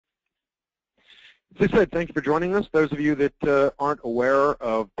As I said, thank you for joining us. Those of you that aren't aware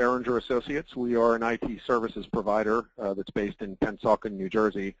of Beringer Associates, we are an IT services provider that's based in Pennsauken, New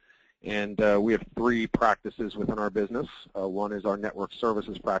Jersey. And we have three practices within our business. One is our network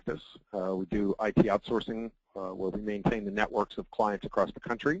services practice. We do IT outsourcing where we maintain the networks of clients across the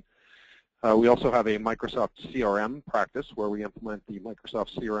country. We also have a Microsoft CRM practice where we implement the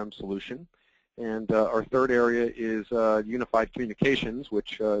Microsoft CRM solution. And our third area is unified communications,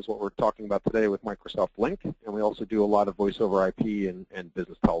 which is what we're talking about today with Microsoft Lync. And we also do a lot of voice over IP and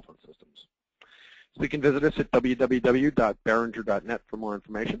business telephone systems. So you can visit us at www.beringer.net for more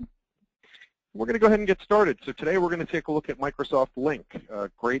information. We're going to go ahead and get started. So today we're going to take a look at Microsoft Lync, a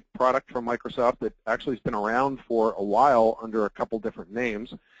great product from Microsoft that actually has been around for a while under a couple different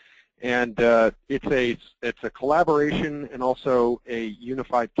names. And it's a collaboration and also a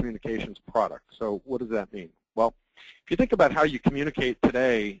unified communications product. So what does that mean? Well, if you think about how you communicate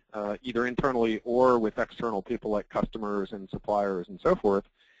today, either internally or with external people like customers and suppliers and so forth,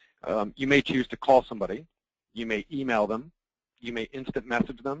 you may choose to call somebody, you may email them, you may instant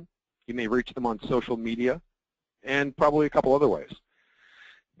message them, you may reach them on social media, and probably a couple other ways.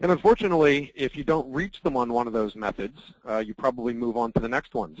 And unfortunately, if you don't reach them on one of those methods, you probably move on to the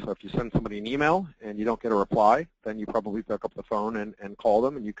next one. So if you send somebody an email and you don't get a reply, then you probably pick up the phone and call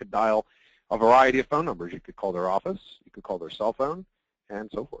them, and you could dial a variety of phone numbers. You could call their office, you could call their cell phone,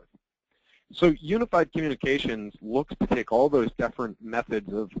 and so forth. So unified communications looks to take all those different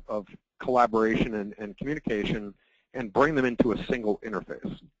methods of collaboration and communication and bring them into a single interface.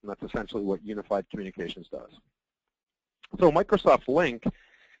 And that's essentially what unified communications does. So Microsoft Lync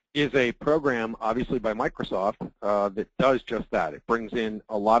is a program, obviously by Microsoft, that does just that. It brings in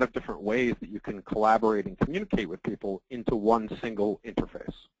a lot of different ways that you can collaborate and communicate with people into one single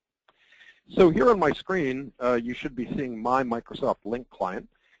interface. So here on my screen, you should be seeing my Microsoft Lync client.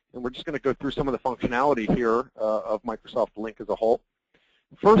 And we're just going to go through some of the functionality here of Microsoft Lync as a whole.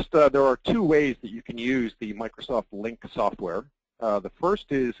 First, there are two ways that you can use the Microsoft Lync software. The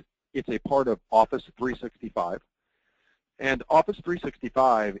first is it's a part of Office 365. And Office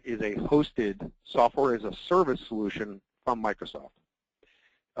 365 is a hosted software as a service solution from Microsoft.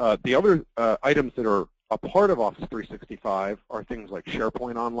 The other items that are a part of Office 365 are things like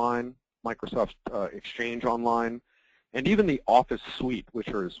SharePoint Online, Microsoft Exchange Online, and even the Office suite, which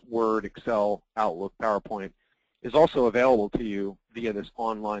is Word, Excel, Outlook, PowerPoint, is also available to you via this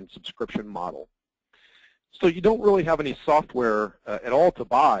online subscription model. So you don't really have any software at all to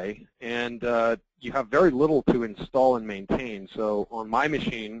buy, and you have very little to install and maintain. So on my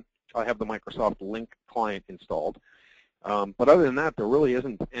machine, I have the Microsoft Lync client installed. But other than that, there really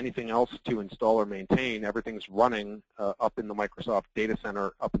isn't anything else to install or maintain. Everything's running up in the Microsoft data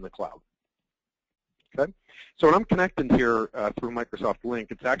center up in the cloud. Okay? So when I'm connecting here through Microsoft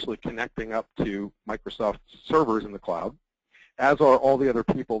Lync, it's actually connecting up to Microsoft servers in the cloud, as are all the other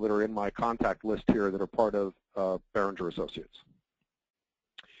people that are in my contact list here that are part of Beringer Associates.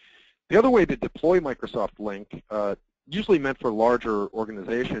 The other way to deploy Microsoft Lync, usually meant for larger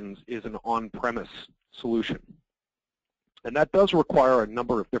organizations, is an on-premise solution. And that does require a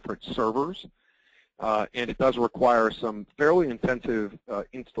number of different servers, and it does require some fairly intensive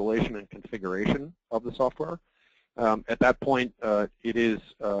installation and configuration of the software. At that point, it is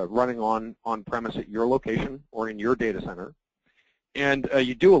running on-premise at your location or in your data center. And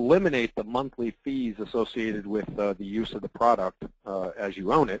you do eliminate the monthly fees associated with the use of the product as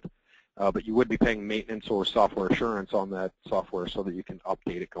you own it, but you would be paying maintenance or software assurance on that software so that you can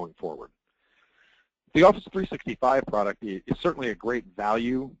update it going forward. The Office 365 product is certainly a great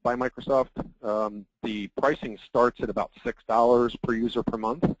value by Microsoft. The pricing starts at about $6 per user per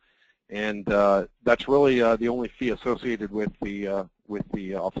month, and that's really the only fee associated with the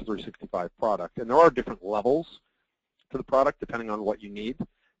Office 365 product. And there are different levels to the product depending on what you need.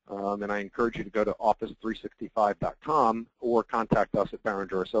 And I encourage you to go to office365.com or contact us at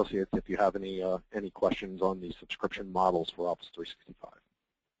Beringer Associates if you have any questions on the subscription models for Office 365.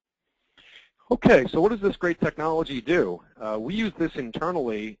 Okay, so what does this great technology do? We use this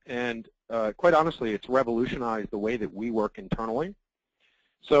internally, and quite honestly, it's revolutionized the way that we work internally.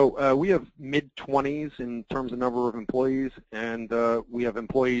 So we have mid-20s in terms of number of employees, and we have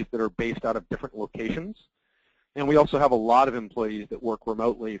employees that are based out of different locations. And we also have a lot of employees that work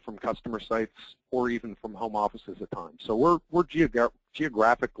remotely from customer sites or even from home offices at times. So we're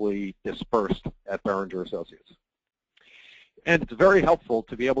geographically dispersed at Beringer Associates. And it's very helpful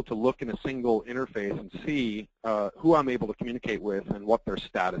to be able to look in a single interface and see who I'm able to communicate with and what their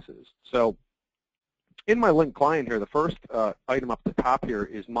status is. So in my Lync client here, the first item up the top here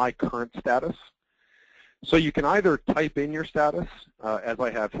is my current status. So you can either type in your status, as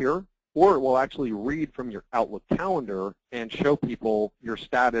I have here, or it will actually read from your Outlook calendar and show people your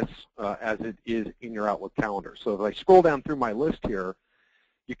status as it is in your Outlook calendar. So if I scroll down through my list here,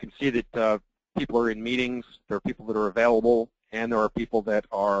 you can see that people are in meetings, there are people that are available, and there are people that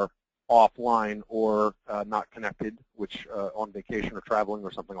are offline or not connected, which on vacation or traveling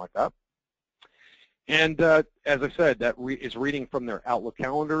or something like that. And as I said, that is reading from their Outlook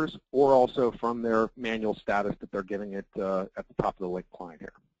calendars or also from their manual status that they're giving it at the top of the Lync client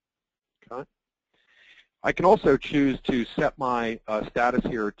here. Okay. I can also choose to set my status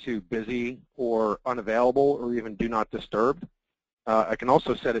here to busy or unavailable or even do not disturb. I can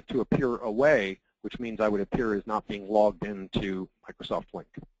also set it to appear away, which means I would appear as not being logged into Microsoft Lync.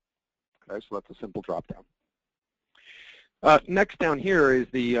 Okay, so that's a simple drop-down. Next down here is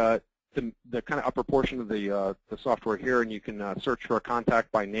the kind of upper portion of the software here, and you can search for a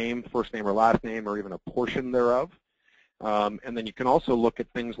contact by name, first name or last name, or even a portion thereof. And then you can also look at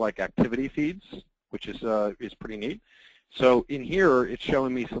things like activity feeds, which is pretty neat. So in here, it's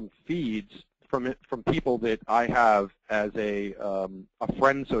showing me some feeds from people that I have as a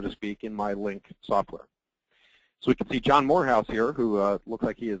friend, so to speak, in my Lync software. So we can see John Morehouse here, who looks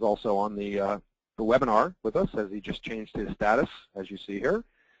like he is also on the webinar with us, as he just changed his status, as you see here.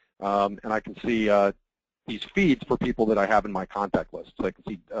 And I can see these feeds for people that I have in my contact list. So I can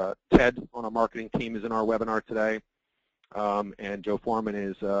see Ted on our marketing team is in our webinar today, and Joe Foreman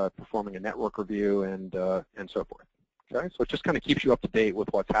is performing a network review and so forth. Okay, so it just kind of keeps you up to date with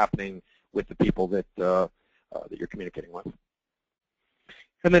what's happening with the people that that you're communicating with.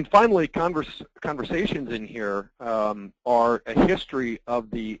 And then finally, conversations in here are a history of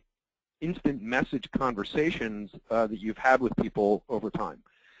the instant message conversations that you've had with people over time.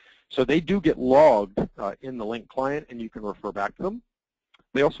 So they do get logged in the Lync client, and you can refer back to them.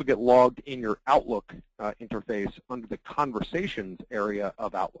 They also get logged in your Outlook interface under the Conversations area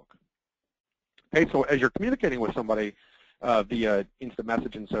of Outlook. Okay, so as you're communicating with somebody via instant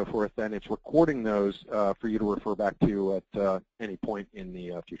message and so forth, then it's recording those for you to refer back to at any point in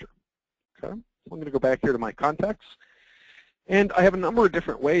the future. Okay, so I'm going to go back here to my contacts. And I have a number of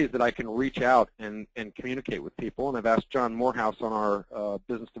different ways that I can reach out and communicate with people. And I've asked John Morehouse on our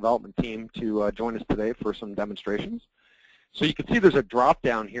business development team to join us today for some demonstrations. So you can see there's a drop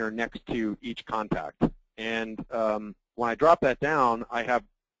down here next to each contact. And when I drop that down, I have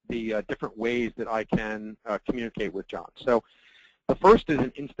the different ways that I can communicate with John. So the first is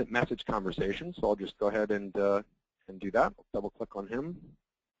an instant message conversation. So I'll just go ahead and do that. I'll double click on him.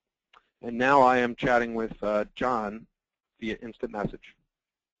 And now I am chatting with John via instant message.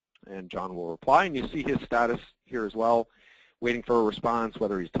 And John will reply, and you see his status here as well, waiting for a response,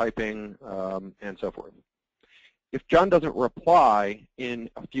 whether he's typing, and so forth. If John doesn't reply in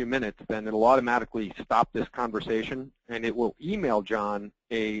a few minutes, then it'll automatically stop this conversation, and it will email John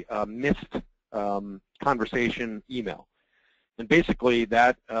a missed conversation email. And basically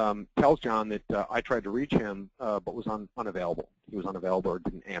that tells John that I tried to reach him but was unavailable. He was unavailable or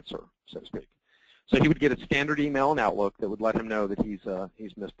didn't answer, so to speak. So he would get a standard email in Outlook that would let him know that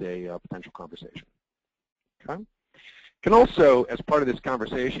he's missed a potential conversation. Okay. Can also, as part of this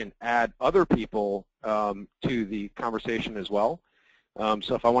conversation, add other people to the conversation as well.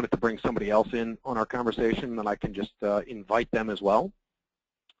 So if I wanted to bring somebody else in on our conversation, then I can just invite them as well.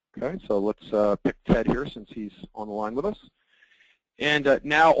 Okay, so let's pick Ted here since he's on the line with us. And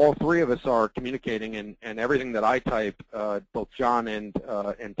now all three of us are communicating, and everything that I type, both John and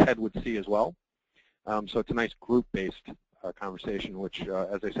Ted would see as well. So it's a nice group-based conversation, which,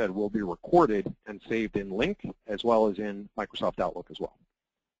 as I said, will be recorded and saved in Lync as well as in Microsoft Outlook as well.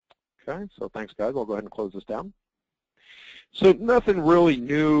 Okay, so thanks, guys. I'll go ahead and close this down. So nothing really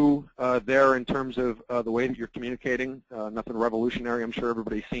new there in terms of the way that you're communicating, nothing revolutionary. I'm sure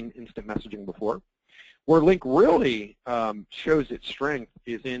everybody's seen instant messaging before. Where Lync really shows its strength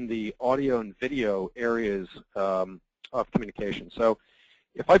is in the audio and video areas of communication. So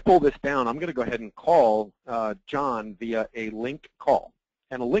if I pull this down, I'm going to go ahead and call John via a Lync call.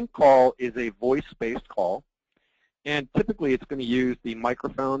 And a Lync call is a voice-based call. And typically it's going to use the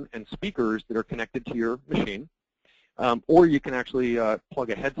microphone and speakers that are connected to your machine. Or you can actually plug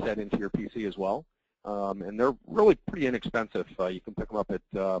a headset into your PC as well. And they're really pretty inexpensive. You can pick them up at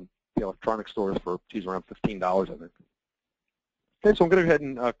the electronic stores for around $15, I think. Okay, so I'm going to go ahead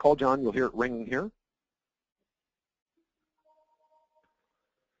and call John. You'll hear it ringing here.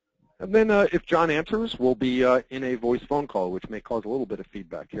 And then if John answers, we'll be in a voice phone call, which may cause a little bit of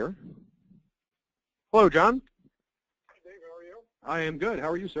feedback here. Hello, John. Hi, Dave. How are you? I am good. How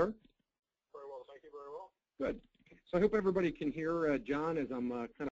are you, sir? Very well. Thank you. Very well. Good. So I hope everybody can hear John as I'm kind of